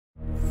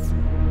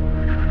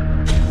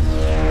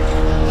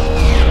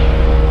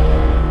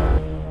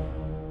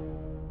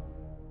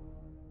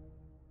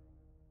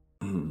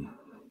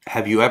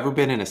Have you ever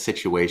been in a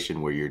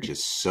situation where you're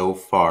just so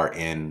far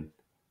in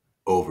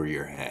over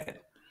your head?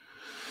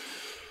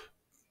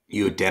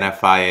 You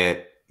identify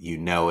it, you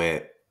know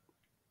it,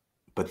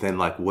 but then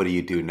like what do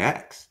you do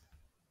next?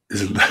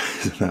 Isn't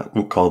that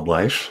called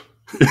life?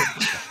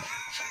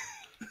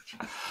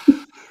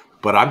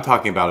 But I'm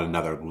talking about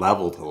another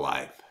level to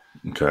life.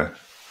 Okay,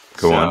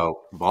 go on.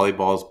 So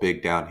volleyball's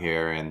big down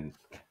here in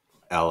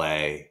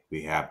LA.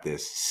 We have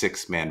this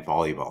 6-man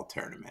volleyball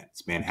tournament.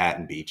 It's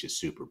Manhattan Beach's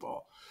Super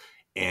Bowl.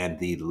 And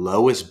the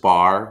lowest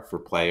bar for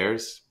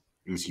players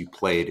is you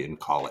played in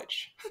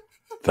college.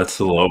 That's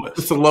the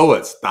It's the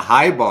lowest. lowest. The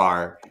high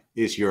bar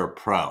is you're a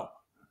pro,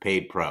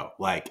 paid pro.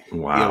 Like the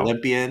Wow.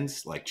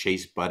 Olympians, like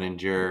Chase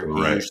Budinger,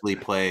 he Right. usually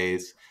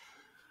plays.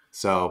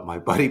 So my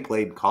buddy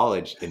played in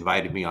college,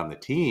 invited me on the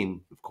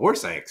team. Of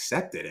course, I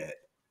accepted it.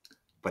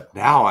 But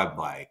now I'm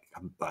like,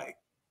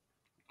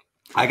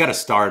 I got to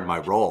star in my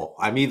role.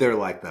 I'm either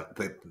like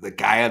the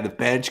guy on the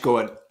bench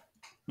going,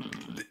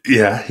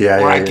 Yeah, yeah,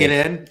 or yeah, I yeah. get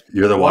in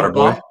You're the water one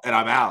boy. bump and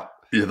I'm out.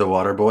 You're the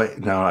water boy.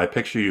 Now I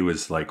picture you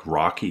as like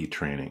Rocky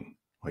training.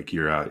 Like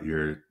you're out,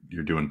 you're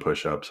doing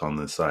push-ups on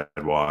the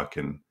sidewalk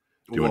and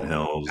doing Well,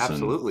 hills and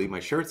absolutely. My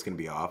shirt's gonna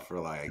be off for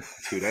like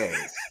 2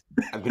 days.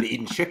 I've been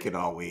eating chicken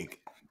all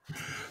week.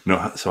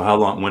 no. So how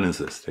long? When is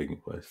this taking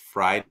place?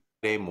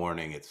 Friday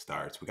morning it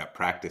starts. We got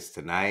practice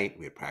tonight.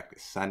 We have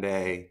practice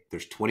Sunday.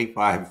 There's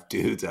 25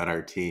 dudes on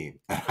our team.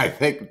 And I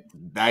think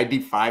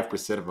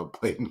 95% of them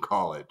played in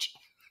college.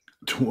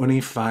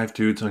 25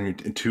 dudes on your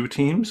two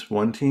teams,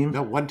 one team.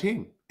 No, one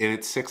team. And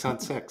it's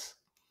 6-on-6.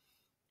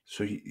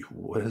 So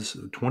what is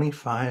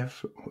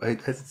 25? We're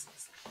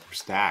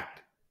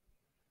stacked.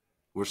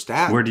 We're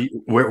stacked. Where do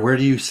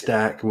you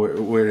stack?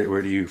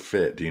 Where do you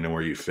fit? Do you know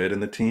where you fit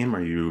in the team?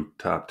 Are you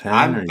top 10? Are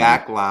I'm you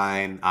back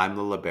line. I'm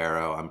the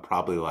libero. I'm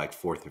probably like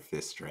fourth or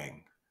fifth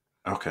string.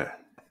 okay?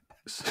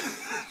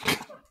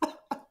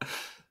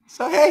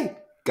 So hey,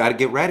 got to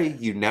get ready.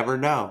 You never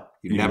know.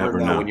 You You never never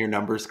know when know. your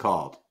number's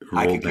called.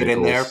 I could Rolled get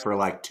in there ankles. for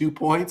like 2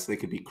 points. They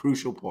could be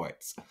crucial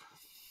points.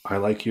 I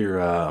like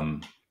your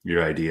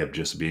idea of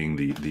just being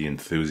the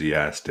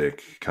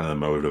enthusiastic, kind of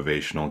the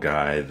motivational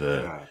guy.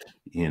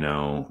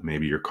 Yeah,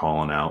 Maybe you're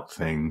calling out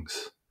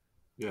things.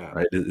 yeah.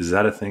 Right? Is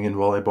that a thing in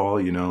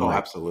volleyball? Oh, Like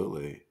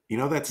absolutely. You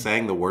know that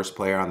saying, the worst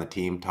player on the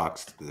team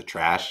talks to the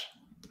trash?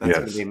 That's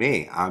going to yes. be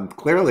me.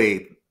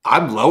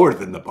 I'm lower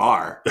than the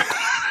bar.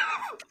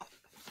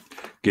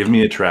 Give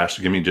me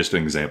just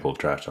an example of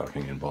trash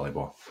talking in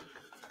volleyball.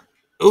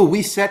 Oh,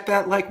 we set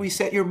that like we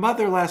set your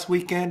mother last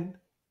weekend.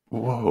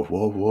 Whoa,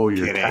 whoa, whoa!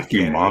 You're Kidding, attacking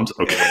kidding, moms.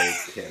 Okay.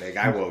 kidding.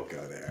 I won't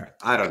go there.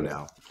 I don't Okay.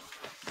 know.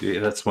 Yeah,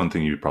 that's one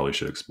thing you probably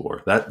should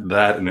explore. That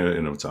in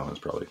its own is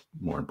probably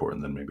more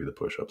important than maybe the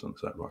push-ups on the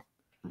sidewalk.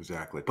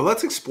 Exactly. But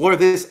let's explore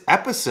this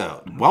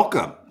episode.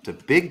 Welcome to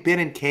Big Ben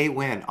and K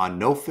Win on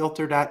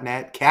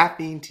nofilter.net,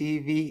 Caffeine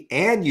TV,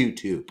 and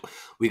YouTube.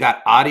 We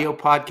got audio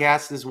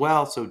podcasts as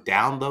well, so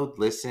download,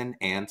 listen,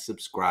 and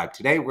subscribe.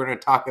 Today, we're going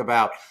to talk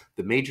about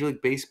the Major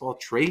League Baseball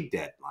trade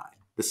deadline,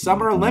 the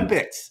Summer Mhm.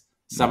 Olympics,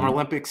 Summer Mhm.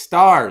 Olympic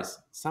stars,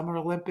 Summer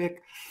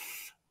Olympic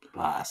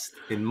bust,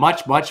 and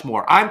much, much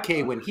more. I'm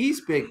K Win.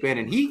 He's Big Ben,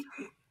 and he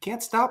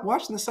can't stop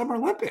watching the Summer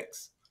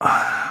Olympics.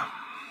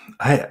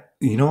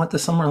 You know what, the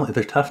summer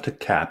they're tough to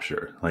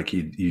capture. Like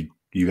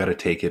you got to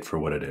take it for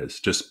what it is.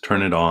 Just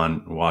turn it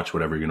on, watch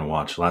whatever you're going to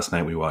watch. Last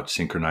night we watched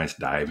synchronized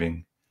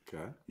diving.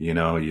 Okay. You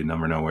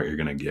never know what you're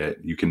going to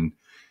get. You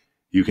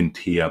can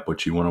tee up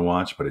what you want to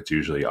watch, but it's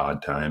usually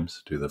odd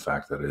times due to the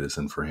fact that it is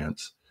in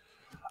France.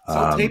 It's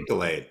all tape Um,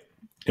 delayed.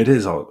 it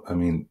is all. I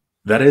mean,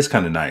 that is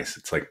kind of nice.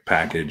 It's like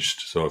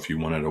packaged, so if you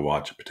wanted to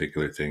watch a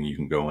particular thing, you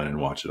can go in and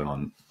watch it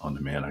on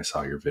demand. I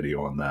saw your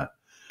video on that.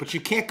 But you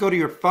can't go to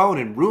your phone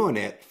and ruin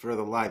it for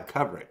the live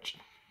coverage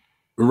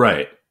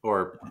Right.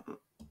 or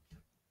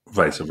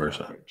Vice live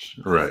versa. coverage.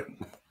 Right.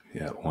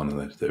 Yeah, one of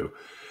the two.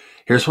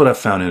 Here's what I've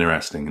found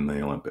interesting in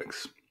the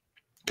Olympics.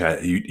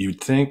 Okay,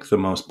 you'd think the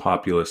most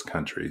populous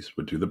countries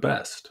would do the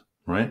best,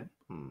 right?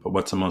 Hmm. But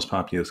what's the most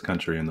populous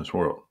country in this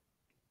world?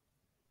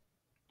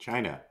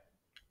 China.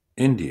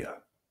 India.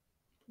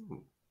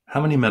 How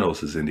many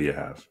medals does India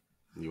have?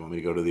 You want me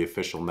to go to the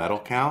official medal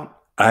count?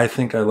 I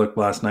think I looked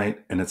last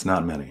night, and it's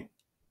not many,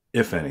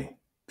 if any,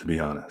 to be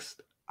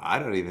honest. I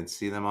don't even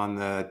see them on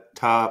the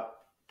top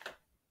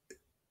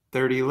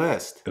 30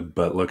 list.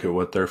 But look at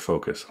what they're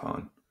focused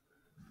on.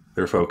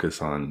 They're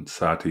focused on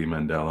Sati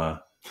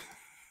Mandela,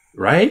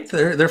 right?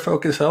 They're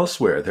focused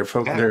elsewhere.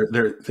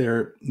 Yeah.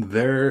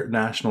 Their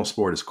national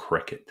sport is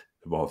cricket,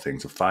 of all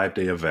things, a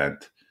 5-day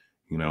event.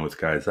 With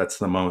guys, that's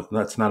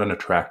not an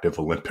attractive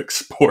Olympic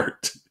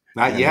sport.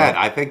 Not yet.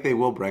 I think they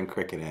will bring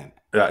cricket in.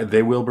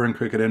 They will bring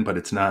cricket in, but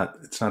it's not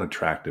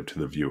attractive to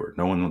the viewer.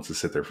 No one wants to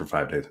sit there for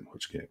 5 days and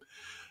watch a game.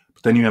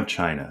 But then you have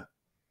China,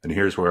 and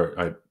here's where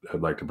I'd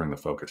like to bring the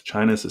focus.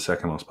 China is the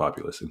second most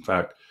populous. In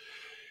fact,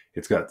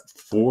 it's got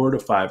 4 to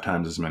 5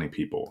 times as many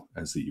people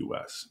as the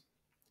U.S.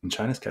 And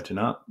China's catching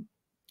up.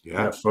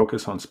 Yeah. They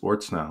focus on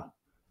sports now.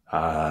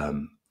 I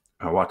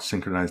watched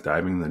synchronized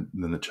diving.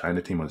 The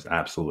China team was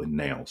absolutely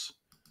nails.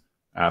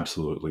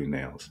 Absolutely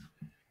nails.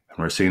 And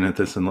we're seeing it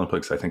this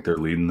Olympics. I think they're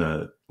leading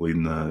the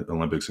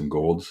Olympics in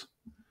golds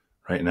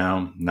right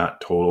now,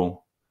 not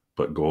total,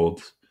 but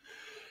golds.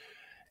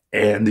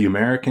 And the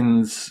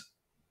Americans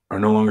are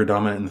no longer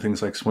dominant in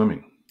things like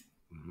swimming.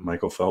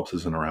 Michael Phelps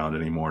isn't around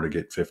anymore to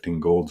get 15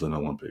 golds in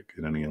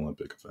any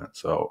Olympic event.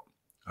 So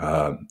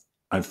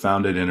I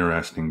found it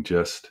interesting.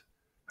 There's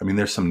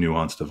some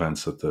nuanced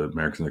events that the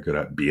Americans are good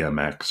at.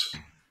 BMX,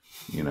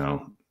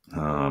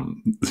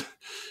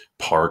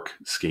 park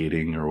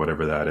skating or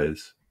whatever that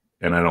is.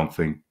 And I don't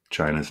think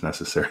China's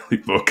necessarily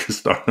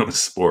focused on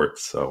those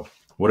sports. So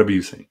what have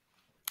you seen?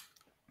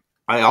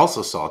 I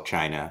also saw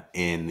China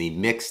in the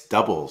mixed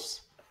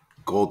doubles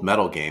gold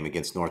medal game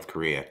against North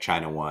Korea.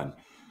 China won.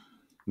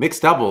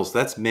 Mixed doubles,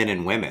 that's men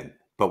and women.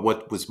 But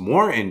what was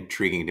more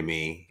intriguing to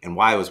me and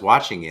why I was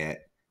watching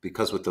it,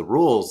 because with the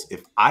rules,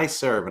 if I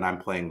serve and I'm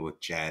playing with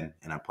Jen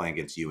and I'm playing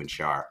against you and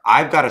Shar,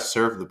 I've got to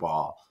serve the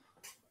ball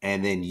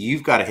and then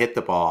you've got to hit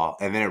the ball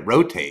and then it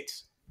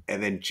rotates.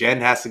 And then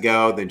Jen has to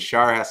go, then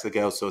Shar has to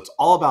go. So it's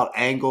all about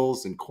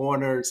angles and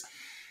corners.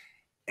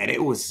 And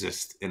it was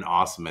just an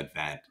awesome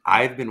event.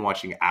 I've been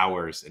watching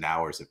hours and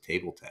hours of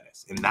table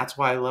tennis. And that's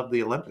why I love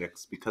the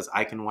Olympics, because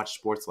I can watch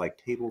sports like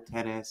table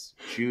tennis,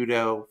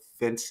 judo,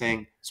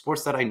 fencing,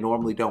 sports that I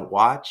normally don't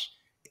watch.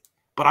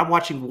 But I'm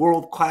watching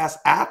world-class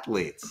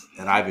athletes,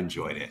 and I've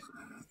enjoyed it.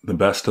 The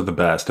best of the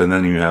best. And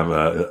then you have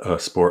a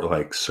sport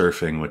like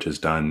surfing, which is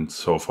done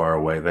so far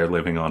away. They're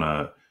living on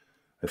a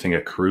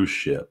cruise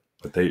ship.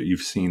 But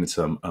you've seen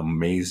some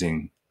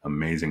amazing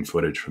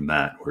footage from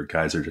that where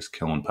guys are just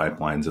killing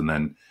pipelines. And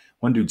then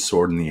one dude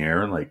soared in the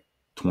air like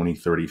 20,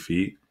 30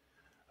 feet,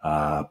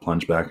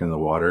 plunged back into the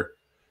water.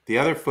 The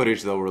other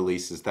footage they'll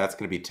release is that's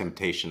going to be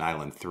Temptation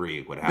Island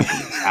 3. What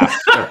happens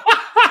after?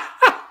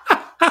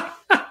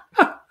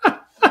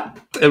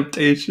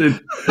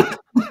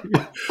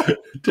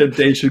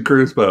 Temptation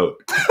cruise boat.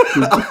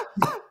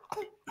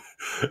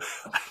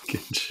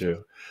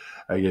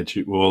 I get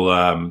you.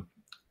 Well,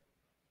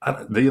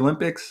 the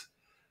Olympics,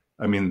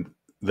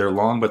 they're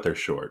long, but they're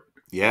short.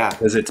 Yeah.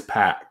 Because it's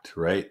packed,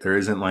 right? There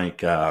isn't like,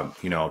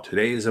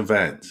 today's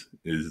event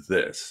is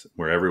this,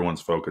 where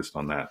everyone's focused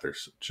on that.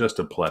 There's just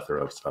a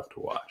plethora of stuff to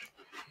watch.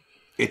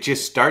 It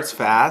just starts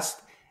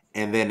fast.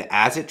 And then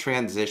as it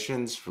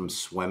transitions from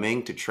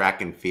swimming to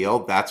track and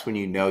field, that's when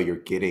you know you're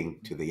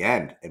getting to the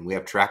end. And we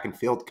have track and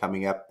field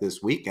coming up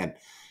this weekend.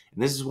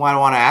 And this is why I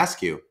want to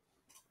ask you,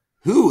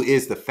 who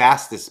is the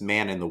fastest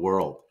man in the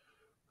world?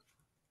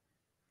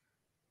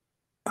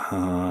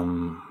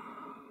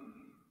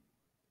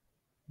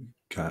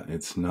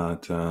 It's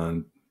not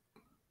De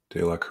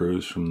La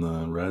Cruz from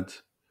the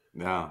Reds.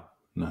 No.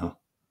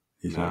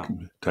 He's not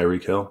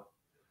Tyreek Hill.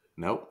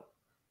 Nope.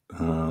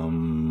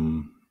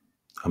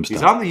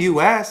 He's on the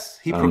U.S.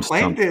 He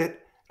proclaimed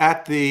it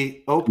at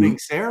the opening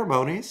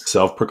ceremonies.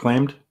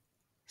 Self-proclaimed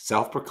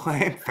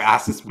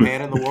fastest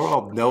man in the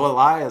world. No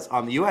Elias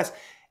on the U.S.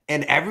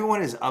 And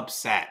everyone is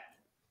upset.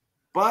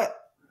 But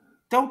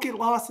don't get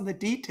lost in the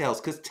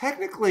details, because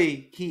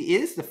technically he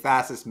is the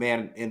fastest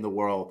man in the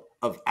world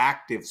of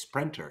active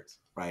sprinters,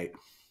 right?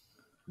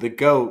 The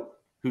GOAT,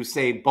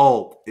 Usain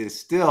Bolt, is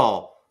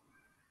still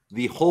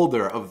the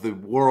holder of the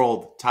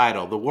world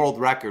title, the world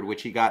record,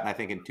 which he got, I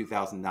think, in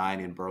 2009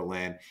 in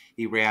Berlin.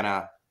 He ran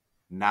a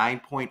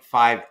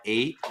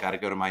 9.58. Got to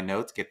go to my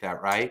notes, get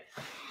that right.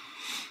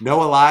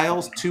 Noah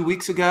Lyles, 2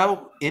 weeks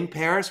ago in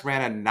Paris,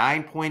 ran a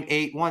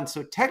 9.81.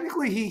 So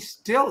technically, he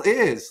still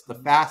is the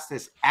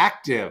fastest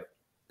active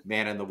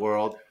man in the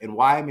world. And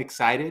why I'm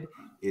excited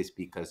is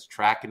because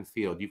track and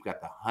field, you've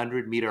got the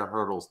 100-meter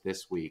hurdles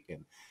this week,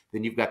 and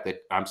then you've got the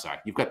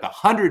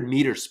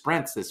 100-meter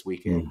sprints this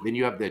weekend. Then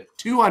you have the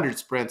 200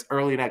 sprints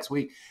early next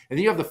week, and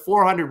then you have the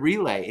 400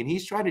 relay. And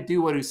he's trying to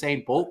do what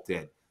Usain Bolt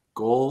did: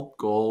 gold,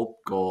 gold,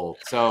 gold.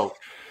 So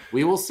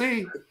we will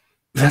see.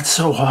 That's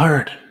so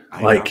hard.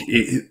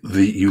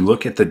 You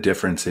look at the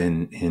difference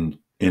in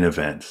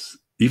events,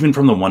 even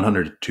from the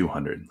 100 to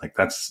 200. Like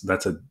that's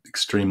an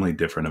extremely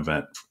different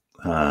event.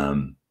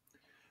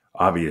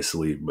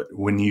 Obviously, but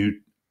when you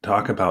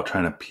talk about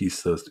trying to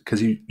piece those,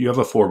 because you have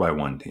a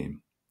 4x1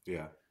 team.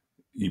 Yeah.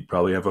 You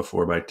probably have a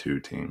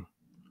 4x2 team.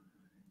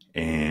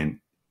 And,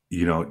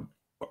 you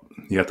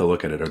have to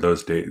look at it. Are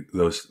those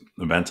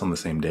events on the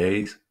same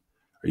days?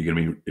 Are you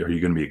going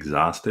to be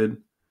exhausted?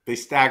 They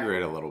stagger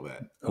it a little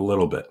bit. A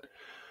little bit.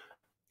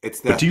 It's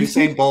the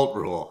Usain Bolt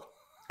rule.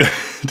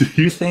 Do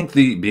you think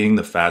being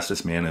the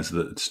fastest man is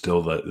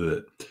still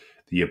the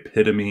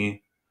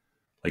epitome?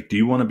 Like, do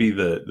you want to be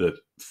the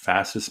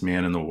fastest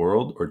man in the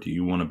world, or do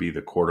you want to be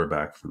the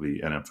quarterback for the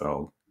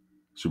NFL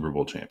Super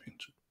Bowl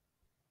championship?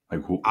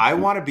 I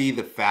want to be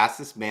the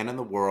fastest man in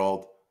the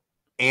world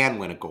and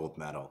win a gold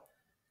medal.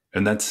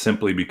 And that's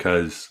simply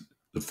because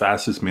the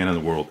fastest man in the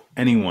world,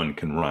 anyone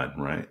can run,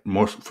 right?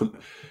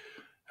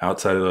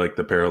 Outside of like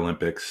the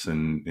Paralympics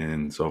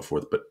and so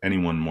forth, but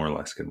anyone more or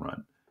less can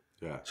run.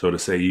 Yeah. So to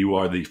say you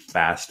are the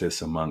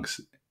fastest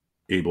amongst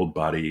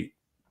able-bodied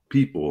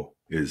people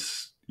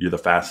you're the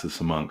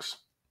fastest amongst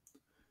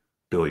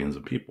billions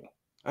of people.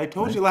 I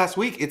told you last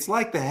week, it's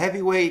like the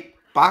heavyweight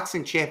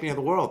boxing champion of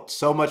the world.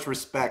 So much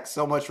respect,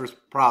 so much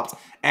props.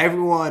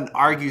 Everyone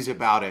argues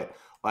about it.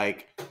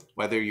 Like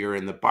whether you're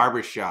in the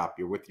barbershop,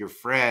 you're with your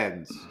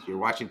friends, you're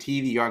watching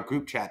TV, you're on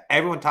group chat.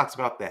 Everyone talks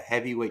about the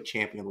heavyweight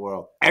champion of the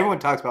world. Everyone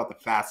talks about the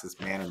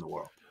fastest man in the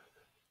world.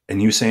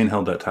 And Usain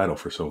held that title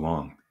for so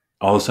long.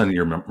 All of a sudden,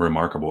 you're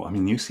remarkable. I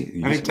mean,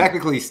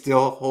 technically, he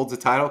still holds the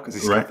title because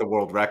he's got the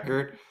world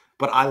record.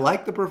 But I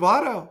like the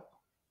bravado.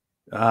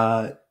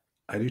 I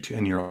do too.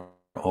 And you're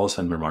all of a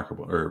sudden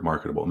remarkable or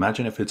marketable.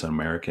 Imagine if it's an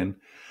American.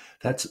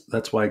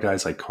 That's why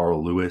guys like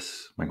Carl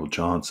Lewis, Michael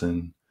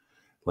Johnson,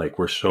 like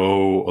were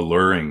so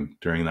alluring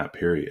during that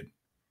period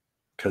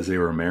because they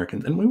were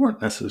Americans, and we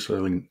weren't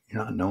necessarily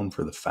not known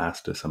for the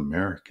fastest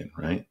American,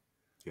 right?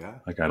 Yeah.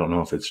 Like I don't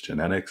know if it's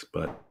genetics,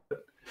 but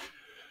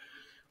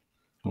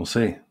we'll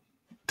see.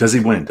 Does he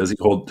win? Does he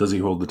hold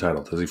the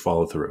title? Does he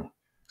follow through?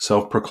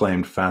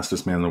 Self-proclaimed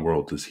fastest man in the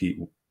world. Does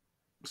he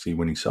see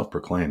when he's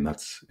self-proclaimed?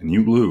 And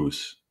you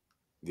lose.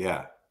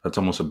 Yeah. That's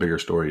almost a bigger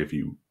story if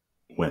you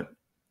win.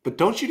 But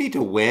don't you need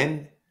to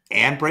win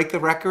and break the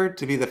record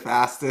to be the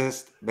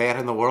fastest man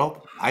in the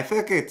world? I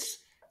think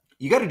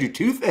you got to do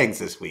two things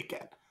this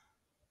weekend.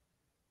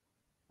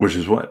 Which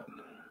is what?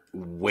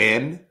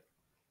 Win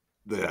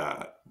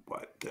the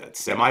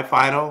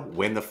semifinal,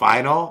 win the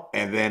final,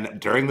 and then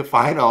during the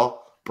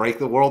final, break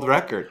the world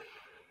record.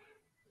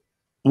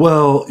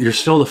 Well, you're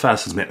still the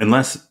fastest man,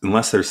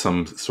 unless there's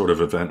some sort of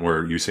event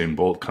where Usain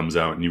Bolt comes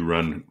out and you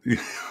run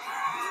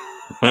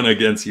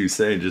against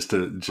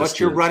Usain But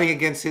you're running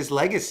against his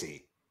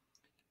legacy.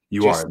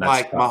 You just are.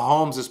 Like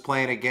Mahomes is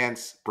playing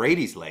against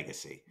Brady's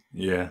legacy.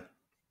 Yeah.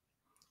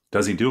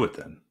 Does he do it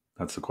then?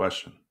 That's the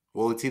question.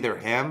 Well, it's either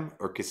him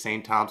or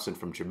Kassane Thompson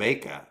from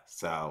Jamaica.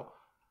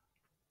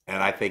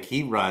 And I think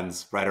he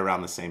runs right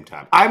around the same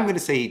time. I'm going to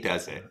say he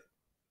does it.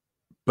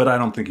 But I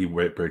don't think he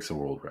breaks the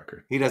world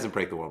record. He doesn't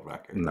break the world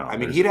record. No. I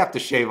mean, he'd have to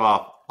shave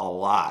off a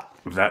lot.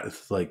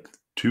 That's like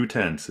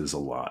 2/10 is a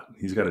lot.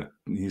 He's got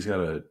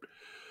to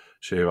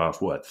shave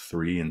off what,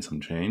 3 and some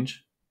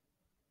change?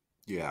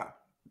 Yeah.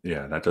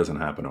 Yeah, that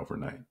doesn't happen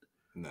overnight.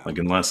 No. Like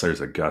unless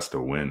there's a gust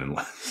of wind,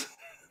 unless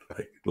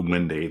like the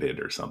wind ate it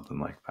or something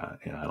like that.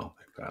 Yeah, I don't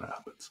think that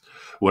happens.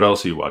 What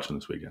else are you watching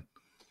this weekend?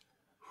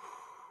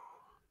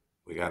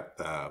 We got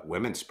the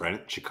women's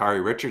sprint,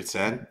 Sha'Carri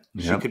Richardson.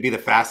 Yep. She could be the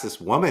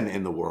fastest woman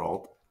in the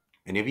world.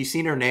 And have you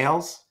seen her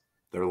nails?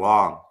 They're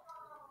long.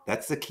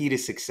 That's the key to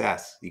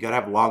success. You got to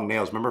have long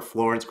nails. Remember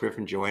Florence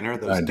Griffin Joyner,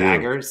 those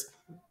daggers?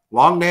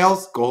 Long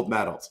nails, gold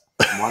medals.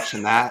 I'm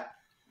watching that.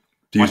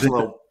 Do you Watch a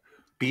little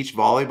beach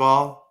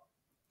volleyball.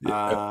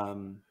 Yeah.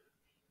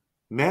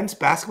 Men's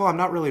basketball, I'm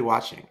not really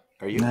watching.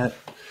 Are you?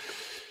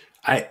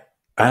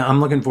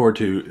 I'm looking forward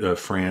to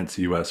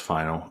France-U.S.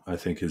 final. I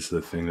think is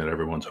the thing that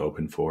everyone's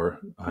hoping for.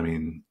 I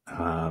mean,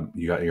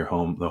 you got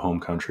the home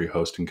country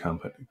hosting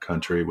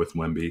country with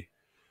Wemby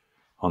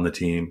on the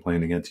team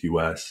playing against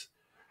U.S.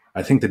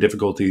 I think the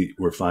difficulty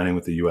we're finding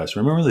with the U.S.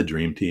 Remember the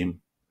Dream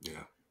Team?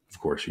 Yeah, of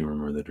course you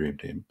remember the Dream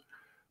Team,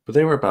 but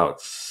they were about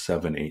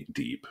 7-8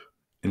 deep,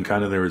 and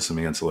kind of there was some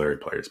ancillary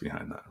players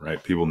behind that,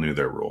 right? People knew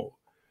their role.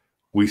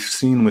 We've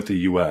seen with the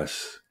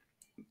U.S.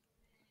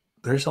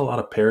 there's a lot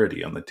of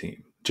parity on the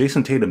team.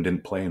 Jason Tatum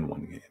didn't play in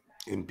one game.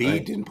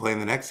 Embiid didn't play in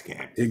the next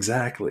game.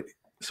 Exactly.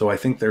 So I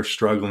think they're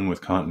struggling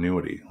with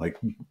continuity. Like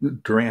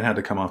Durant had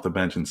to come off the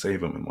bench and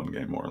save him in one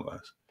game, more or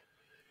less.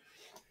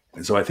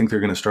 And so I think they're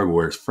going to struggle,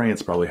 whereas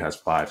France probably has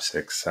 5,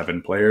 6,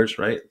 7 players,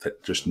 right,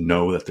 that just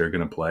know that they're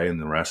going to play,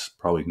 and the rest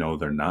probably know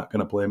they're not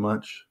going to play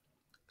much.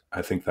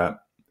 I think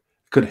that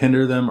could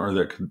hinder them, or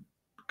that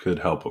could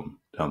help them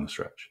down the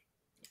stretch.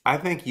 I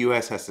think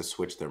U.S. has to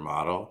switch their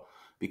model,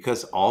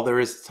 because all there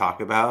is to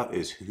talk about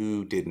is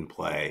who didn't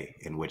play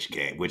in which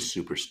game, which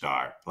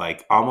superstar,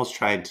 like almost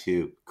trying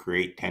to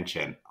create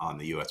tension on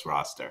the U.S.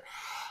 roster.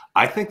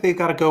 I think they've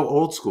got to go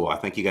old school. I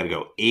think you got to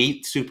go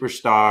 8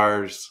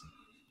 superstars,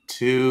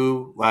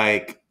 2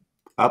 like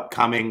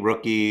upcoming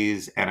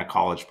rookies, and a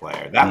college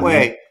player. That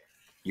way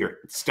you're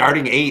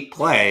starting 8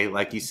 play,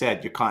 like you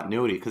said, your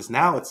continuity. Because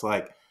now it's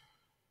like,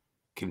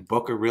 can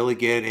Booker really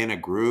get in a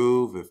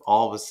groove if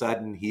all of a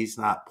sudden he's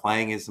not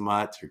playing as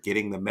much or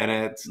getting the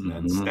minutes, and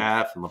then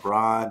Steph and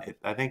LeBron?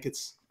 I think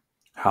it's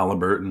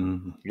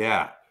Halliburton.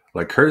 Yeah.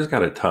 Like Kerr's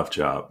got a tough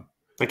job.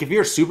 Like if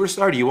you're a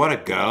superstar, do you want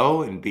to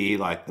go and be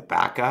like the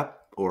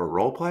backup or a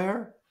role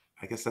player?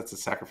 I guess that's a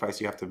sacrifice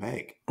you have to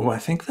make. Well, I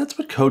think that's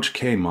what Coach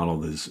K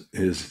modeled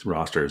his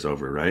roster is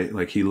over, right?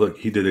 Like he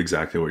did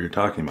exactly what you're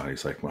talking about.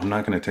 He's like, well, I'm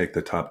not going to take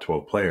the top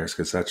 12 players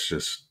because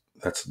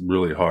that's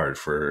really hard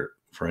for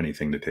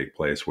anything to take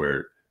place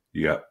where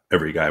you got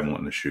every guy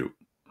wanting to shoot,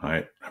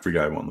 right? Every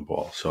guy wanting the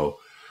ball. So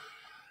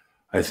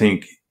I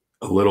think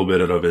a little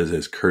bit of it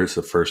is Kurt's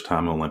the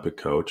first-time Olympic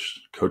coach.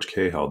 Coach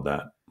K held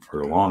that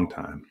for a long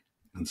time.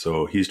 And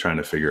so he's trying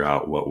to figure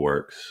out what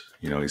works.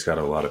 You know, he's got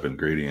a lot of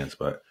ingredients,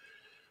 but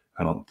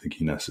I don't think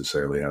he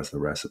necessarily has the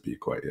recipe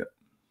quite yet.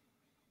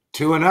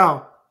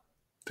 2-0.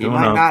 He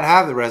might not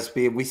have the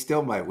recipe, and we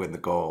still might win the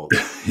gold.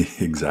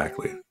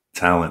 Exactly.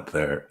 Talent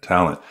there.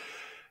 Talent.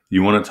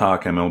 You want to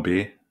talk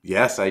MLB?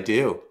 Yes, I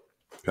do.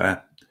 Okay.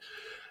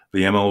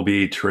 The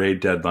MLB trade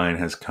deadline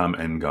has come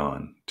and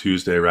gone.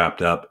 Tuesday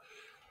wrapped up.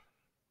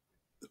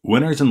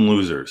 Winners and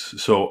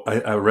losers. So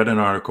I read an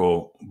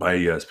article by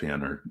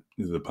ESPN, or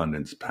the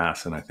pundits,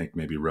 Passon, I think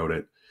maybe wrote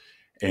it,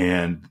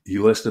 and he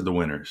listed the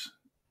winners.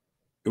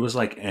 It was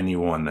like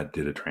anyone that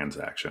did a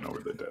transaction over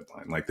the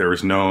deadline. Like there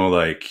was no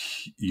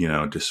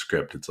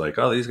descript. It's like,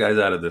 oh, these guys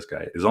added this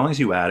guy. As long as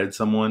you added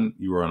someone,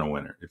 you were on a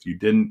winner. If you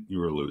didn't, you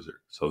were a loser.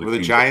 So were the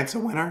Giants a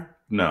winner?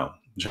 No,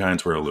 the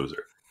Giants were a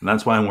loser. And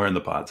that's why I'm wearing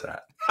the Pods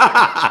hat.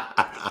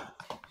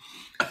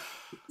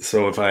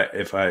 So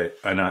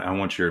I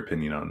want your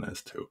opinion on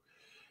this too.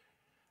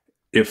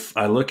 If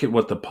I look at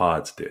what the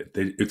Pods did,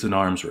 it's an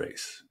arms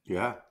race.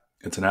 Yeah.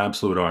 It's an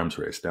absolute arms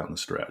race down the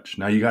stretch.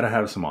 Now you got to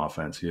have some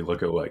offense. You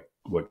look at like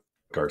what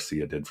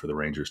Garcia did for the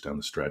Rangers down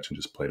the stretch and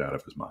just played out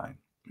of his mind,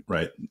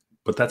 right?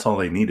 But that's all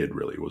they needed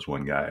really was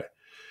one guy.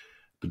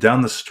 But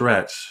down the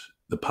stretch,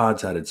 the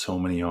Pods added so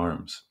many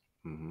arms,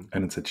 and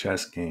it's a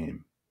chess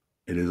game.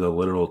 It is a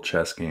literal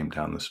chess game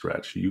down the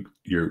stretch.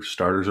 Your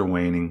starters are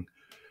waning.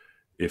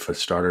 If a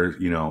starter,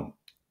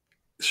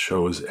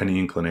 shows any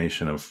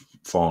inclination of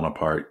falling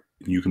apart,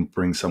 you can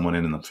bring someone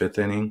in the 5th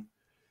inning,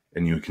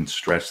 and you can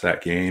stretch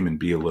that game and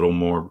be a little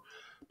more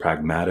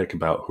pragmatic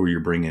about who you're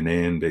bringing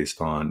in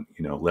based on,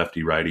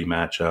 lefty-righty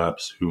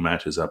matchups, who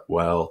matches up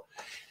well.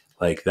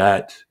 Like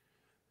that,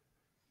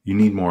 you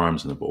need more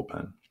arms in the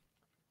bullpen.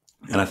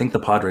 And I think the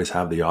Padres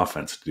have the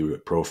offense to do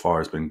it. Profar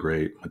has been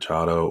great.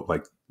 Machado,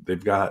 and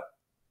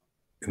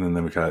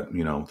then we've got,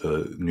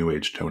 the new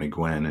age Tony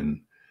Gwynn,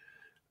 and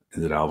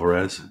is it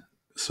Alvarez?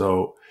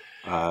 So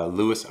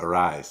Luis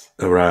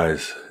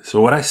Ariz. So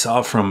what I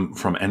saw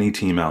from any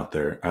team out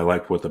there, I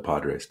liked what the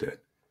Padres did.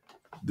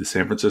 The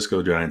San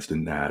Francisco Giants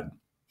didn't add.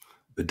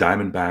 The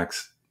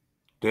Diamondbacks.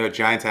 The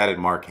Giants added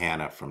Mark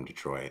Hanna from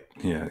Detroit.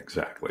 Yeah,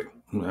 exactly.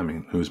 I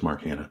mean, who's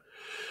Mark Hanna?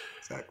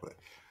 Exactly.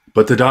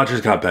 But the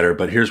Dodgers got better.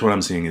 But here's what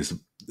I'm seeing is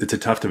it's a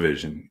tough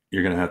division.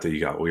 You're going to have to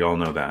eke out. We all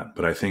know that.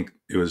 But I think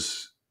it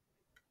was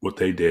what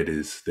they did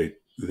is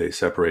they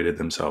separated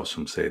themselves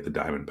from, say, the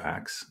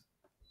Diamondbacks,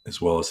 as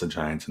well as the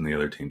Giants and the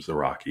other teams, the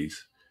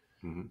Rockies.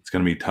 It's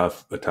going to be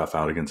a tough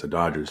out against the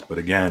Dodgers. But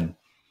again,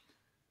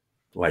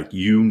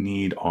 you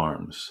need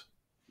arms.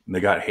 They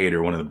got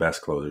Hader, one of the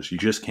best closers. You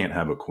just can't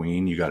have a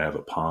queen. You got to have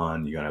a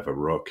pawn. You got to have a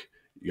rook.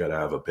 You got to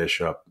have a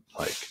bishop.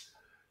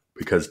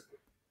 Because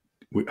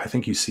I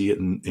think you see it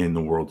in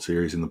the World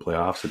Series in the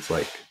playoffs. It's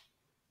like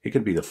it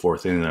could be the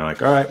 4th inning. They're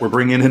like, all right, we're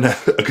bringing in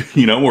this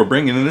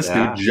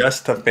dude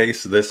just to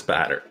face this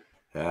batter.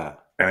 Yeah.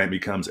 And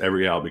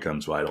every out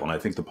becomes vital. And I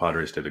think the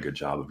Padres did a good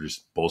job of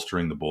just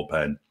bolstering the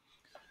bullpen,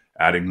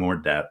 adding more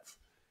depth.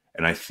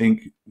 And I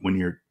think when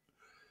you're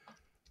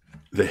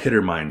the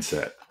hitter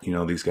mindset,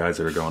 these guys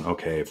that are going,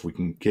 okay, if we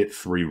can get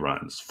 3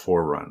 runs,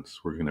 4 runs,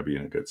 we're going to be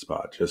in a good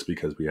spot just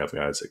because we have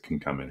guys that can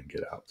come in and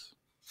get outs.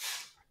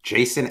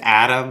 Jason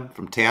Adam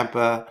from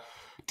Tampa,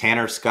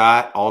 Tanner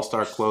Scott,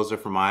 all-star closer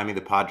from Miami.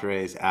 The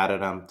Padres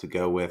added him to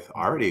go with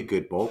already a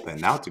good bullpen.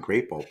 Now it's a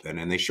great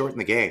bullpen, and they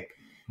shortened the game.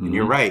 And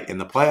you're right. In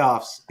the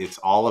playoffs, it's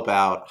all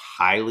about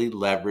highly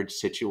leveraged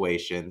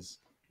situations,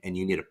 and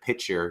you need a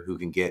pitcher who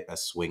can get a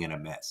swing and a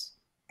miss.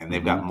 And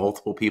they've got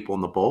multiple people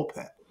in the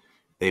bullpen.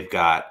 They've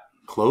got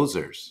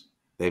closers.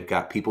 They've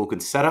got people who can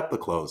set up the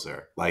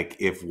closer. Like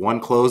if one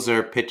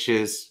closer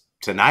pitches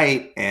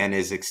tonight and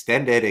is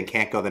extended and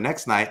can't go the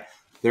next night,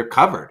 they're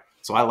covered.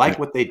 So I like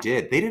what they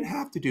did. They didn't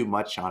have to do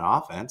much on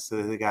offense.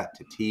 So they got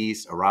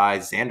Tatis,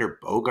 Ariz, Xander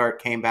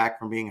Bogart came back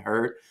from being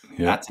hurt.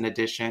 Yeah. That's an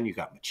addition. You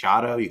got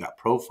Machado. You got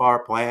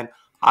Profar playing.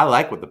 I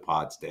like what the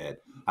Pods did.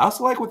 I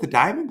also like what the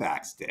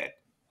Diamondbacks did.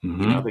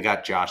 They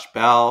got Josh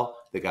Bell.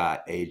 They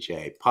got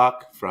AJ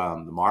Puck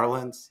from the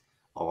Marlins.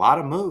 A lot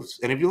of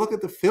moves. And if you look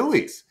at the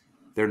Phillies,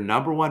 their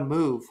number one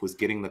move was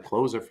getting the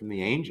closer from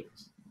the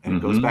Angels. And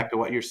it goes back to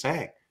what you're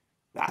saying.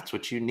 That's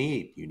what you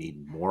need. You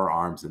need more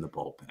arms in the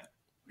bullpen.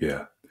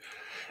 Yeah.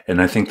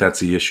 And I think that's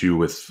the issue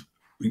with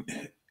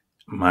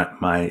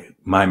my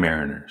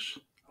Mariners.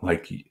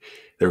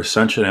 There was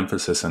such an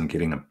emphasis on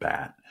getting a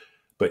bat.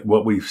 But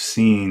what we've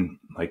seen,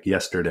 like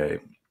yesterday,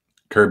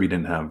 Kirby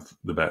didn't have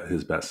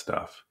his best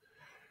stuff.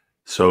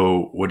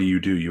 So what do?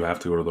 You have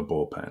to go to the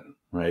bullpen,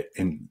 right?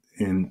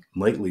 And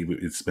lately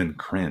it's been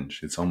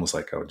cringe. It's almost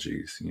like, oh,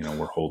 geez,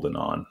 we're holding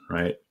on,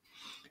 right?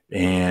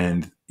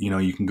 And,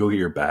 you can go get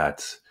your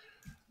bats.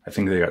 I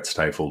think they got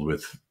stifled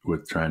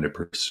with trying to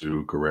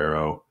pursue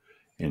Guerrero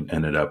and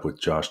ended up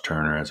with Josh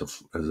Turner as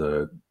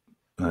a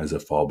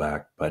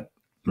fallback. But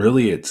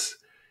really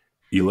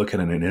you look at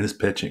it and it is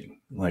pitching.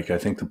 I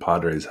think the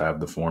Padres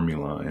have the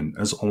formula, and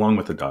along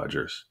with the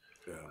Dodgers.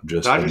 Yeah.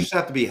 Dodgers just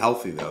have to be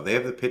healthy, though. They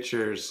have the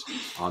pitchers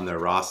on their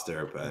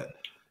roster, but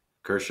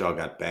Kershaw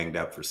got banged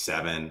up for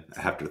 7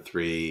 after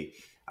 3.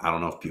 I don't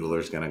know if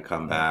Buehler's going to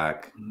come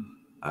back.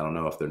 I don't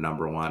know if their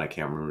number 1, I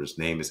can't remember his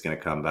name, is going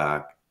to come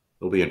back.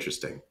 It'll be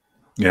interesting.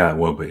 Yeah, it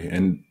will be.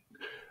 And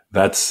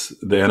that's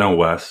the NL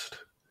West.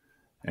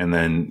 And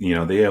then,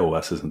 the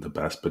ALS isn't the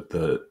best, but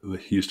the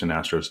Houston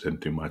Astros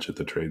didn't do much at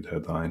the trade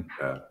deadline.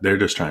 They're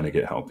just trying to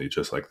get healthy,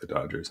 just like the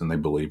Dodgers. And they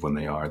believe when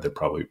they are, they're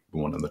probably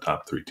one of the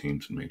top 3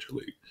 teams in Major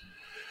League.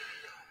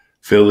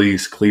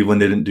 Phillies, Cleveland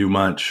didn't do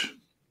much.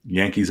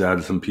 Yankees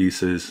added some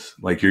pieces.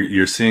 Like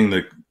you're seeing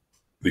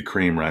the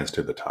cream rise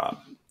to the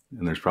top.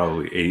 And there's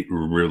probably 8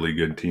 really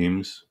good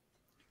teams.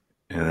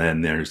 And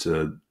then there's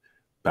a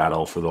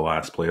battle for the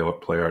last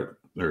wild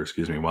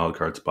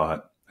card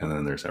spot. And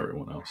then there's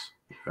everyone else.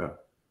 Yeah.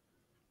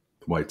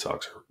 The White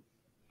Sox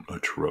are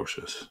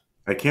atrocious.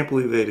 I can't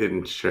believe they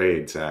didn't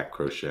trade Zach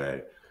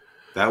Crochet.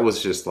 That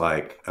was just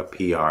like a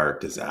PR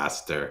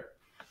disaster.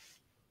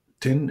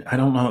 I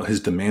don't know. His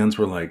demands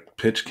were like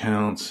pitch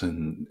counts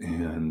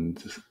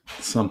and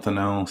something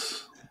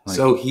else.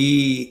 So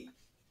he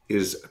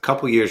is a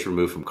couple years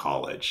removed from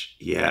college.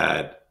 He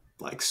had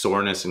like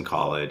soreness in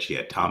college. He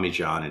had Tommy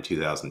John in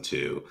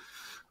 2002.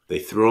 They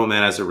threw him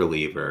in as a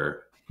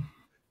reliever.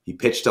 He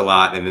pitched a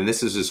lot, and then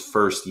this is his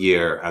first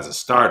year as a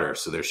starter.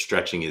 So they're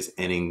stretching his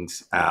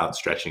innings out,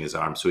 stretching his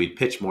arms. So he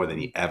pitched more than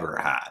he ever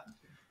had.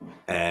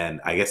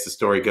 And I guess the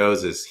story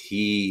goes is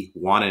he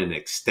wanted an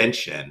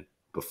extension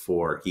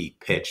before he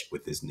pitched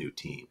with his new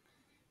team.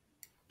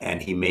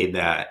 And he made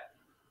that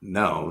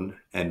known,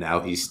 and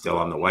now he's still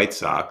on the White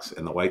Sox,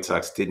 and the White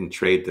Sox didn't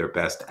trade their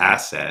best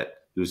asset,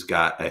 who's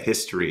got a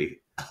history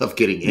of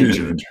getting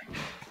injured.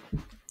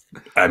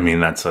 I mean,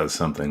 that says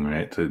something,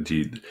 right?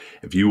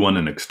 If you want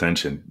an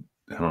extension,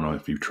 I don't know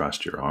if you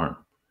trust your arm.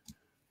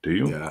 Do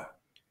you? Yeah.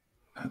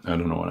 I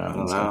don't know what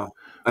happens. I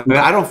mean,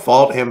 I don't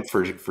fault him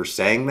for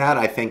saying that.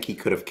 I think he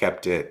could have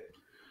kept it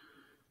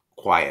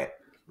quiet,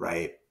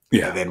 right?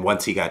 Yeah. And then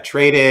once he got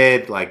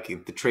traded,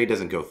 like the trade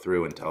doesn't go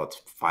through until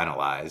it's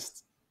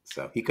finalized.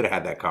 So he could have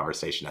had that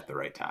conversation at the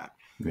right time.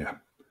 Yeah.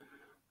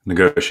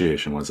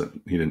 Negotiation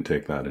wasn't, he didn't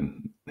take that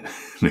in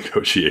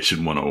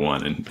negotiation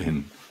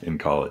 101 in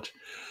college.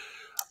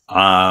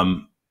 I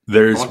want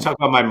to talk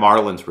about my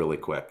Marlins really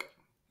quick.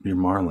 Your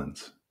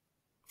Marlins.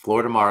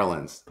 Florida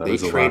Marlins. They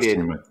traded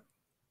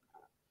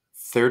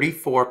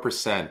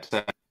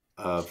 34%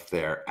 of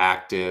their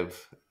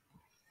active.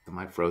 Am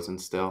I frozen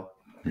still?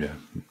 Yeah,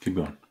 keep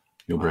going.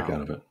 You'll break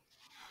out of it.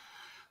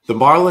 The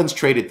Marlins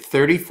traded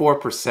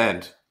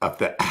 34% of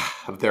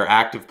their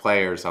active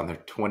players on their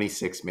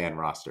 26-man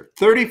roster.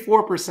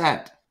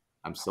 34%.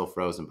 I'm still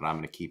frozen, but I'm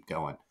going to keep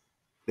going.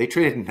 They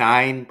traded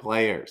 9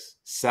 players.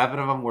 7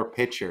 of them were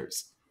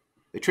pitchers.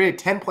 They traded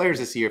 10 players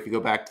this year if you go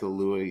back to the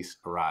Luis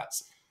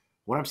Arraez.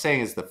 What I'm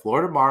saying is the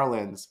Florida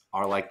Marlins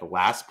are like the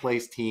last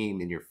place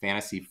team in your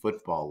fantasy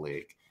football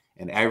league,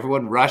 and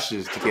everyone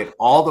rushes to get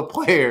all the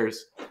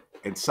players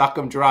and suck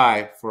them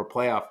dry for a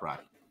playoff run.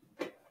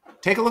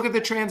 Take a look at the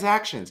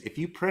transactions. If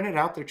you printed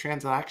out their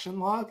transaction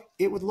log,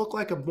 it would look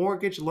like a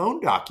mortgage loan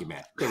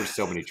document. There were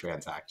so many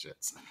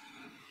transactions.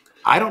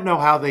 I don't know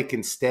how they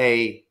can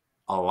stay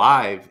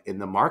alive in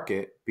the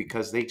market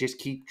because they just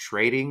keep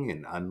trading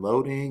and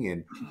unloading,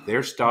 and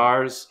their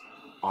stars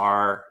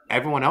are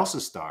everyone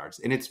else's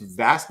stars. And it's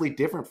vastly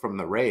different from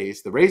the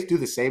Rays. The Rays do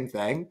the same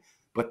thing,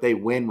 but they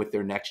win with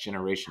their next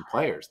generation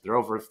players. They're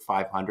over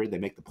 500. They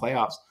make the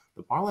playoffs.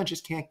 The Marlins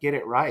just can't get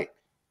it right.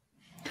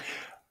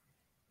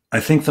 I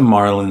think the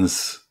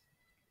Marlins,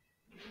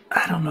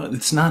 I don't know.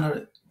 It's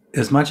not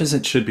as much as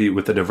it should be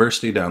with the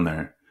diversity down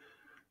there.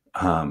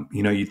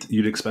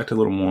 You'd expect a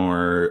little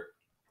more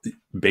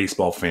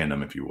baseball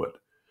fandom, if you would.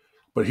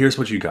 But here's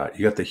what you got.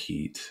 You got the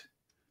Heat.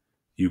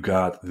 You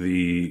got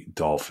the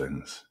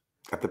Dolphins.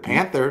 Got the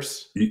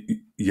Panthers.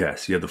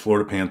 Yes, you have the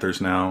Florida Panthers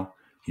now.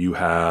 You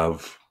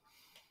have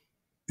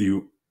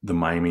the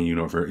Miami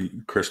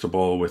Crystal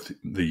Bowl with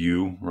the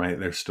U, right?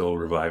 They're still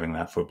reviving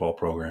that football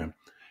program.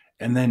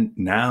 And then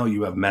now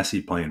you have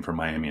Messi playing for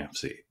Miami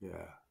FC.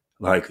 Yeah.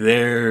 Like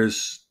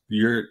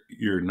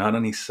you're not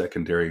any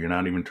secondary, you're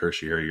not even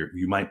tertiary.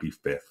 You might be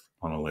 5th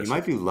on a list. You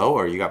might be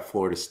lower. You got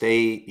Florida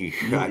State. You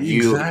got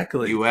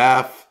exactly.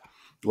 UF.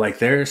 Like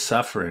they're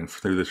suffering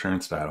through the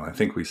turnstile. I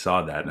think we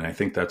saw that. And I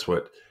think that's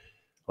what,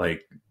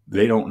 like,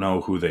 they don't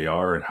know who they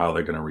are and how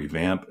they're going to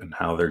revamp and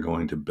how they're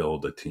going to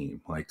build a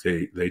team. Like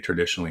they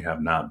traditionally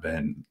have not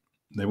been,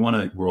 they won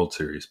a World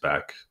Series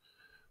back.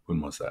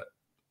 When was that?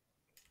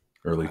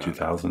 Early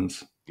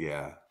 2000s?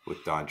 Yeah,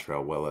 with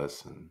Dontrell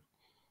Willis. And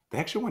they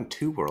actually won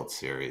 2 World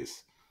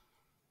Series.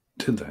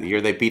 Did they? The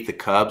year they beat the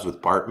Cubs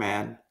with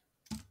Bartman.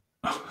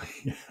 Oh,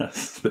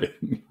 yes.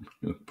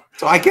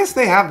 So I guess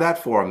they have that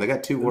for them. They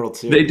got 2 World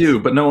Series. They do,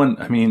 but no one,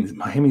 I mean,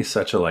 Miami's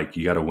such a,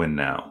 you got to win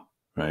now,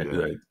 right? Yeah.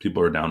 Like,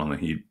 people are down on the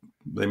Heat.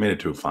 They made it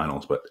to a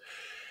finals, but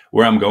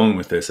where I'm going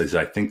with this is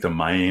I think the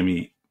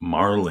Miami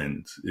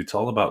Marlins, it's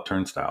all about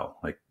turnstile.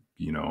 Like,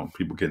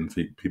 people getting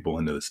people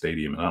into the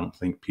stadium. And I don't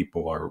think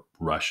people are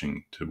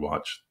rushing to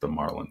watch the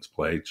Marlins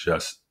play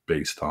just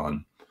based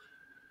on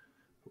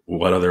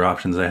what other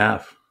options they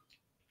have.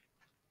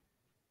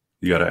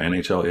 You got an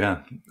NHL,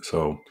 yeah.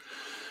 So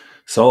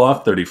sell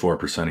off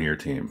 34% of your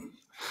team.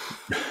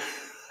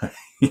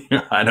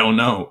 I don't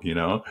know,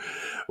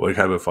 what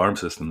kind of a farm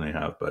system they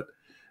have. But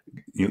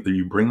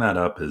you bring that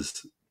up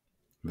as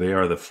They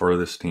are the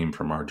furthest team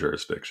from our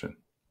jurisdiction.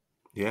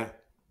 Yeah.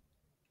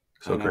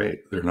 So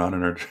great. They're not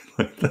in our.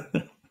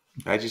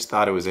 I just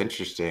thought it was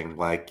interesting.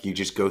 Like, you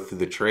just go through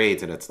the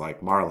trades and it's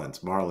like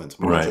Marlins, Marlins,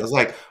 Marlins. Right. I was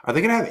like, are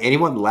they going to have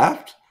anyone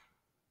left?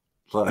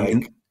 I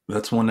mean,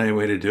 that's one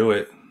way to do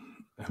it.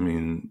 I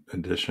mean,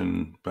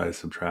 addition by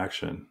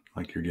subtraction.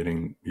 Like you're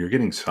getting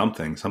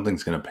something.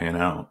 Something's going to pan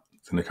out.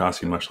 It's going to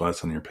cost you much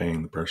less than you're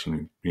paying the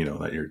person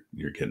that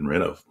you're getting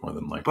rid of, more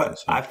than likely. But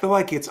I feel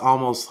like it's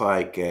almost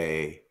like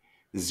a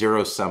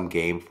zero-sum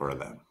game for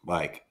them.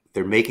 Like,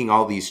 they're making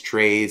all these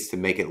trades to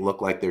make it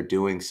look like they're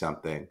doing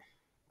something,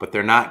 but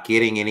they're not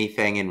getting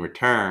anything in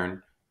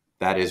return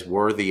that is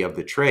worthy of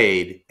the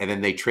trade, and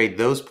then they trade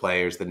those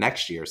players the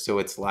next year. So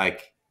it's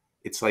like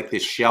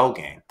this shell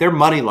game. They're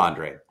money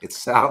laundering. It's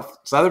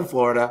Southern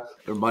Florida.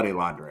 They're money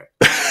laundering.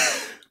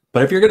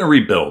 But if you're going to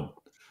rebuild,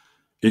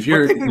 they've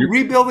been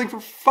rebuilding for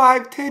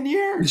 5-10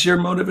 years. Your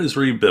motive is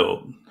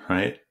rebuild,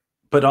 right?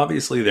 But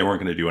obviously they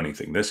weren't going to do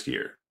anything this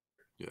year.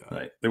 Yeah.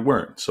 Right? They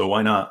weren't. So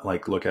why not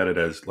look at it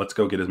as, let's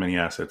go get as many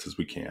assets as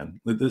we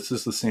can. This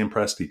is the Sam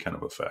Presti kind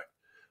of effect.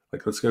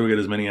 Like, let's go get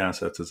as many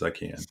assets as I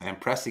can. Sam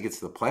Presti gets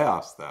to the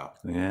playoffs, though.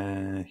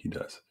 Yeah, he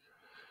does.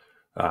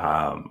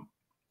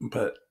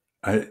 But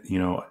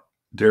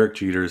Derek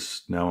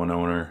Jeter's now an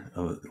owner.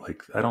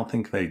 I don't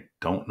think they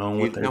don't know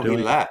what they're doing.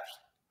 He left.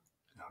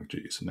 Oh,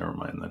 geez, never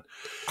mind then.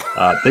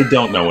 They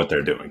don't know what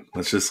they're doing.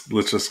 Let's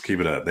just keep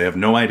it up. They have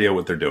no idea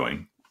what they're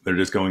doing. They're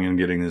just going and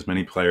getting as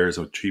many players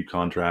with cheap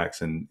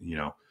contracts and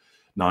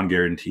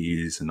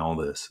non-guarantees and all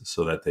this,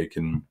 so that they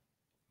can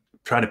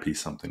try to piece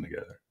something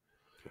together.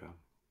 Yeah.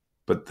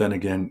 But then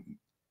again,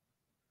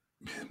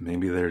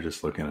 maybe they're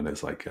just looking at it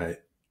as like,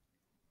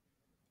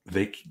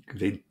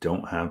 they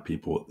don't have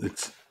people.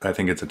 I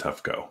think it's a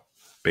tough go.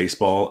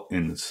 Baseball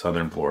in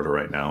Southern Florida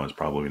right now is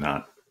probably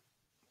not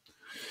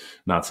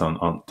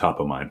on top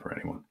of mind for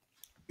anyone.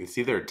 It's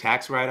either a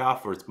tax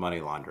write-off or it's money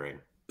laundering.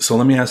 So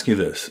let me ask you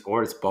this.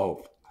 Or it's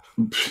both.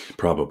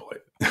 Probably.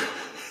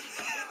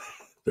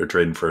 They're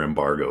trading for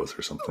embargoes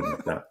or something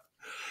like that.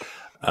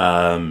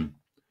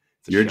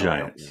 Your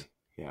Giants. Company.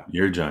 Yeah.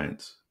 Your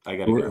Giants. I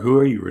gotta go. Who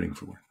are you rooting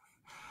for?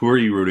 Who are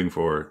you rooting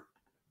for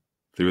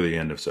through the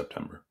end of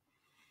September?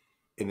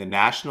 In the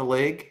National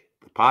League,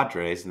 the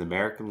Padres. In the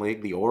American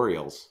League, the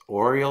Orioles.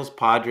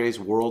 Orioles-Padres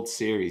World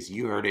Series.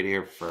 You heard it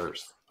here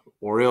first.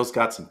 Orioles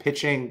got some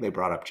pitching. They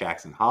brought up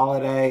Jackson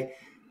Holiday.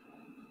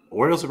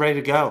 Orioles are ready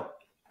to go.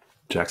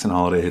 Jackson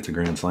Holiday hits a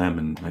grand slam,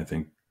 and I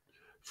think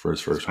for his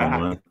first home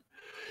run.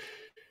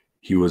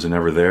 He was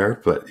never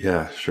there, but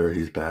yeah, sure,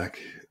 he's back.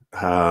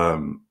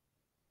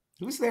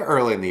 He was there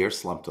early in the year,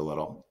 slumped a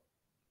little.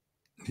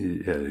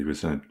 He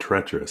was in a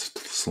treacherous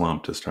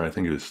slump to start. I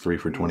think he was 3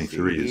 for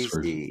 23.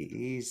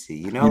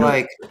 Easy.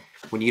 Like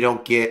when you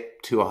don't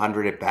get to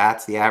 100 at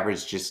bats, the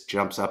average just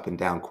jumps up and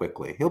down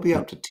quickly. He'll be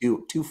up to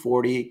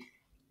 240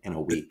 in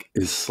a week.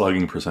 His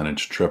slugging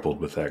percentage tripled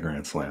with that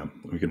grand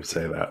slam. We can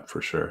say that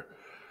for sure.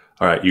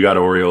 All right, you got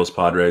Orioles,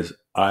 Padres.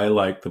 I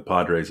like the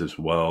Padres as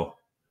well.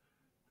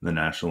 The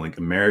National League,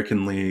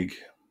 American League.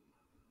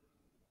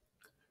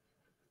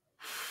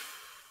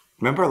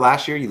 Remember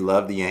last year you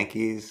loved the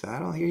Yankees? I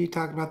don't hear you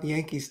talking about the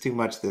Yankees too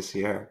much this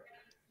year.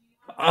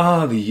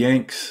 The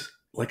Yanks,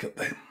 they're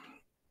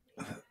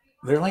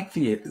like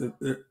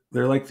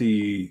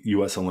the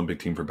U.S. Olympic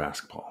team for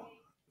basketball.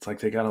 It's like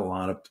they got a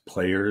lot of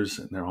players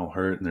and they're all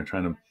hurt and they're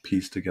trying to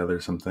piece together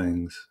some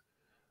things.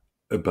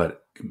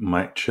 But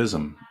Mike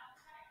Chisholm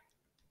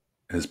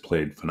has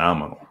played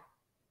phenomenal.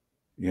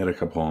 He had a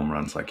couple home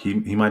runs. Like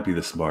he might be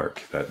the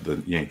spark that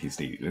the Yankees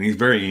need. And he's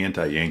very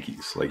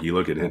anti-Yankees. Like you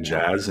look at his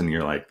Jazz and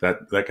you're like,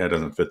 that guy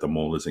doesn't fit the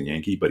mold as a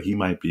Yankee, but he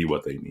might be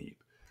what they need.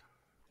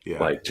 Yeah.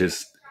 Like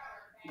just,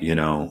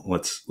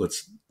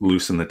 let's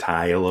loosen the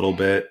tie a little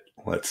bit.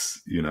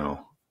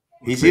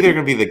 He's either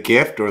going to be the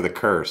gift or the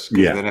curse.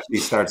 Yeah. Then if he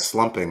starts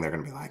slumping, they're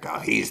going to be like, oh,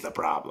 he's the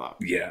problem.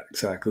 Yeah,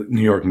 exactly.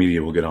 New York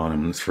media will get on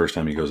him. It's the first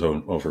time he goes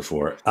over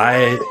 4.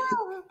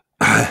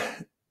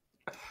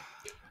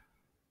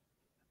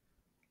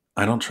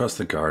 I don't trust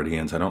the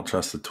Guardians. I don't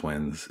trust the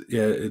Twins.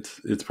 Yeah,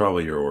 it's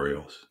probably your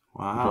Orioles.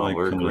 Wow,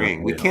 we're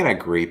agreeing. We can't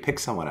agree. Pick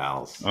someone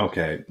else.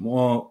 Okay,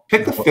 well,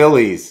 pick the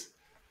Phillies.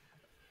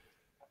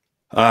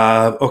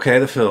 Okay,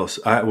 the Phils.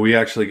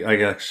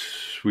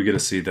 We get to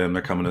see them.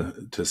 They're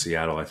coming to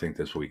Seattle, I think,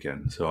 this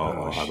weekend. So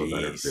I'll have a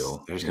better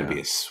feel. There's going to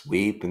be a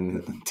sweep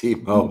in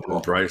T-Mobile.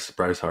 Bryce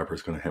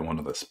Harper's going to hit one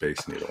of the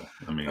Space Needle.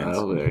 I mean,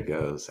 there it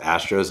goes.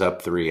 Astros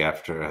up 3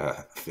 after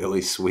a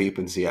Philly sweep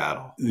in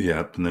Seattle.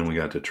 Yep, and then we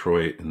got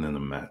Detroit and then the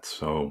Mets.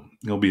 So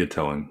it'll be a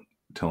telling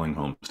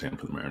homestand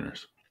for the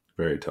Mariners.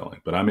 Very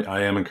telling. But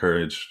I am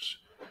encouraged.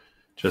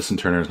 Justin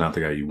Turner's not the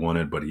guy you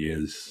wanted, but he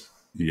is.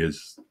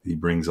 He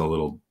brings a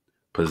little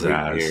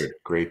pizzazz.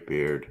 Great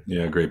beard.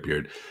 Yeah, great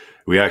beard.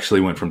 We actually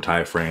went from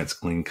Ty France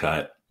clean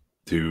cut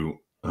to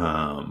we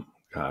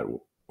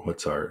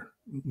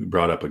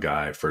brought up a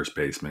guy, first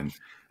baseman,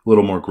 a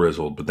little more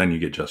grizzled, but then you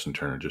get Justin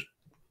Turner, just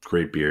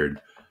great beard,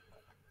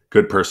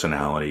 good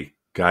personality,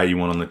 guy you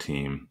want on the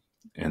team.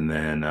 And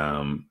then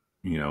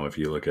if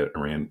you look at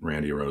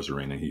Randy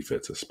Rosarina, he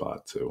fits a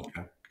spot too.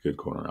 Okay. Good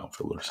corner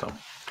outfielder. So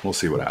we'll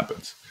see what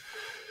happens.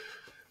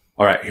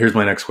 All right, here's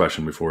my next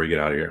question before we get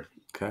out of here.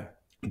 Okay.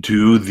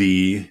 Do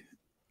the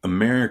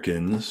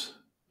Americans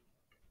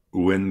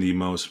win the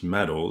most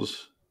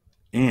medals,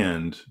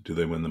 and do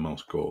they win the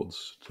most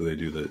golds? Do they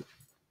do the...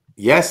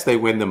 Yes, they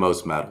win the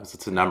most medals.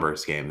 It's a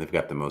numbers game. They've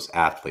got the most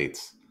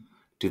athletes.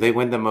 Do they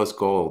win the most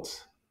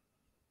golds?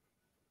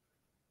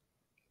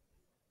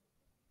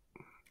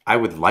 I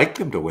would like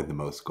them to win the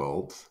most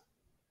golds.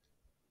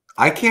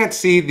 I can't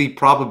see the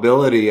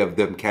probability of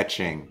them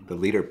catching the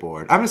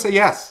leaderboard. I'm going to say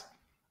yes.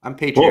 I'm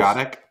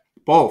patriotic.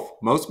 Both.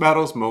 Most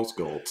medals, most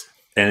golds.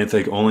 And if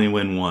they only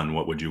win one,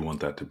 what would you want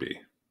that to be?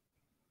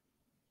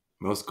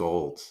 Most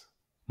golds.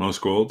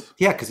 Most golds?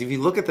 Yeah, because if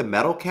you look at the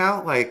medal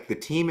count, like the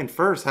team in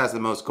first has the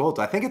most golds.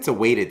 I think it's a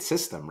weighted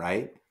system,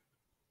 right?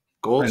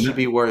 Gold should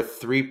be worth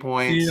 3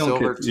 points,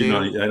 silver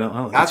 2.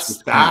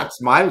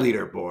 That's my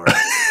leaderboard.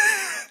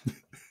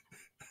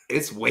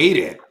 It's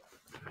weighted.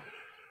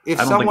 If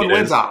someone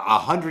wins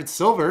 100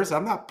 silvers,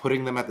 I'm not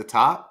putting them at the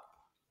top.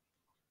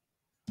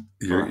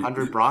 Or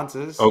 100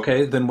 bronzes.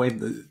 Okay, then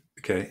wait.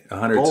 Okay,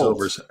 100 golds.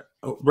 Silvers.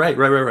 Oh,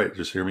 right.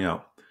 Just hear me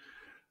out.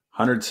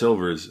 100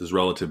 silvers is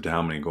relative to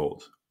how many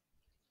golds?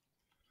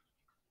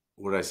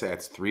 What did I say?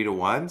 It's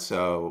 3-1,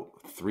 so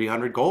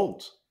 300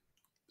 golds.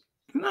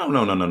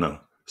 No.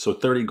 So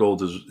 30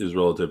 golds is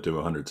relative to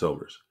 100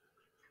 silvers.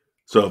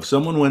 So if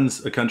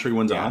a country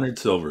wins 100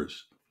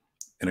 silvers,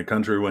 and a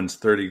country wins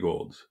 30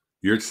 golds,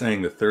 you're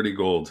saying the 30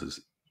 golds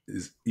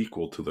is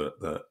equal to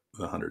the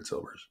 100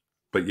 silvers,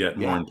 but yet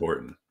more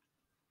important.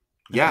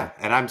 Yeah,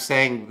 and I'm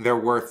saying they're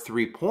worth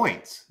 3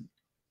 points.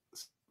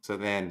 So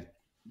then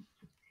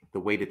the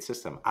weighted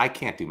system. I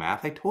can't do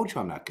math. I told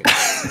you I'm not good.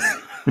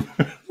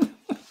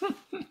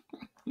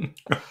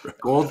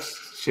 Gold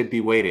should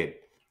be weighted.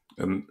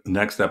 And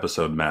next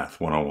episode,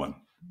 Math 101.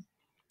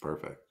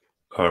 Perfect.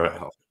 All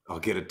right. I'll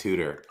get a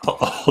tutor.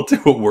 I'll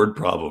do a word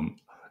problem.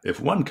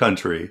 If one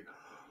country...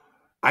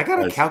 I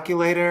got a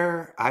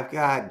calculator. I've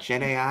got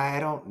Gen AI. I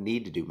don't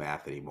need to do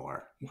math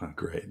anymore. Oh,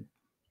 great.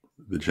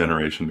 The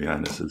generation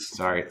behind us is...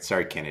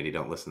 Sorry, Kennedy.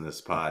 Don't listen to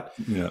this pod.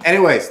 Yeah.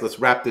 Anyways, let's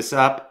wrap this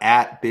up.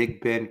 At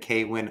Big Ben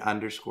KWin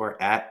 _,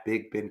 at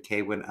Big Ben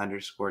KWin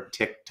 _,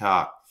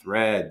 TikTok,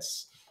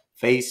 Threads,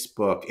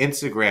 Facebook,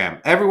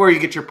 Instagram, everywhere you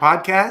get your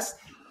podcast,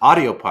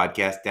 audio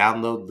podcast,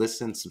 download,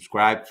 listen,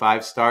 subscribe,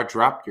 5-star,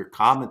 drop your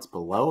comments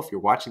below if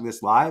you're watching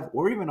this live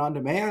or even on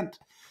demand.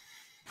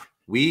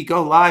 We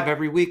go live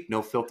every week,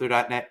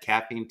 nofilter.net,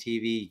 Caffeine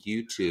TV,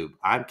 YouTube.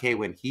 I'm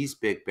KWin, he's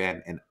Big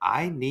Ben, and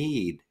I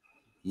need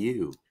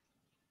you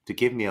to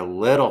give me a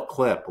little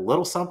clip, a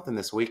little something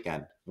this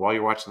weekend while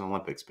you're watching the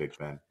Olympics, Big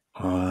Ben.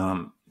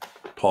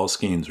 Paul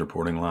Skeens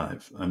reporting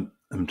live. I'm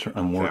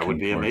working. That would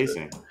be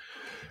amazing.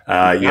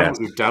 Yes.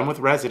 We're done with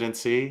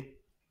residency.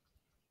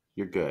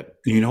 You're good.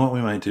 You know what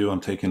we might do?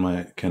 I'm taking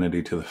my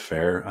Kennedy to the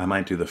fair. I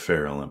might do the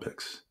Fair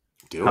Olympics.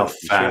 How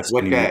fast?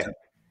 What day?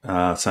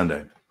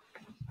 Sunday.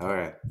 All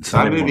right. So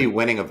I'm going to be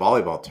winning a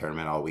volleyball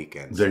tournament all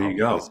weekend. There you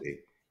go.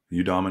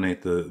 You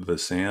dominate the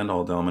sand.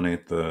 I'll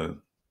dominate the,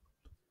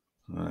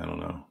 I don't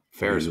know.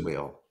 Ferris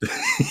wheel.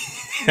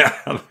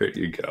 Yeah, there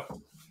you go.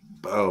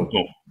 Boom.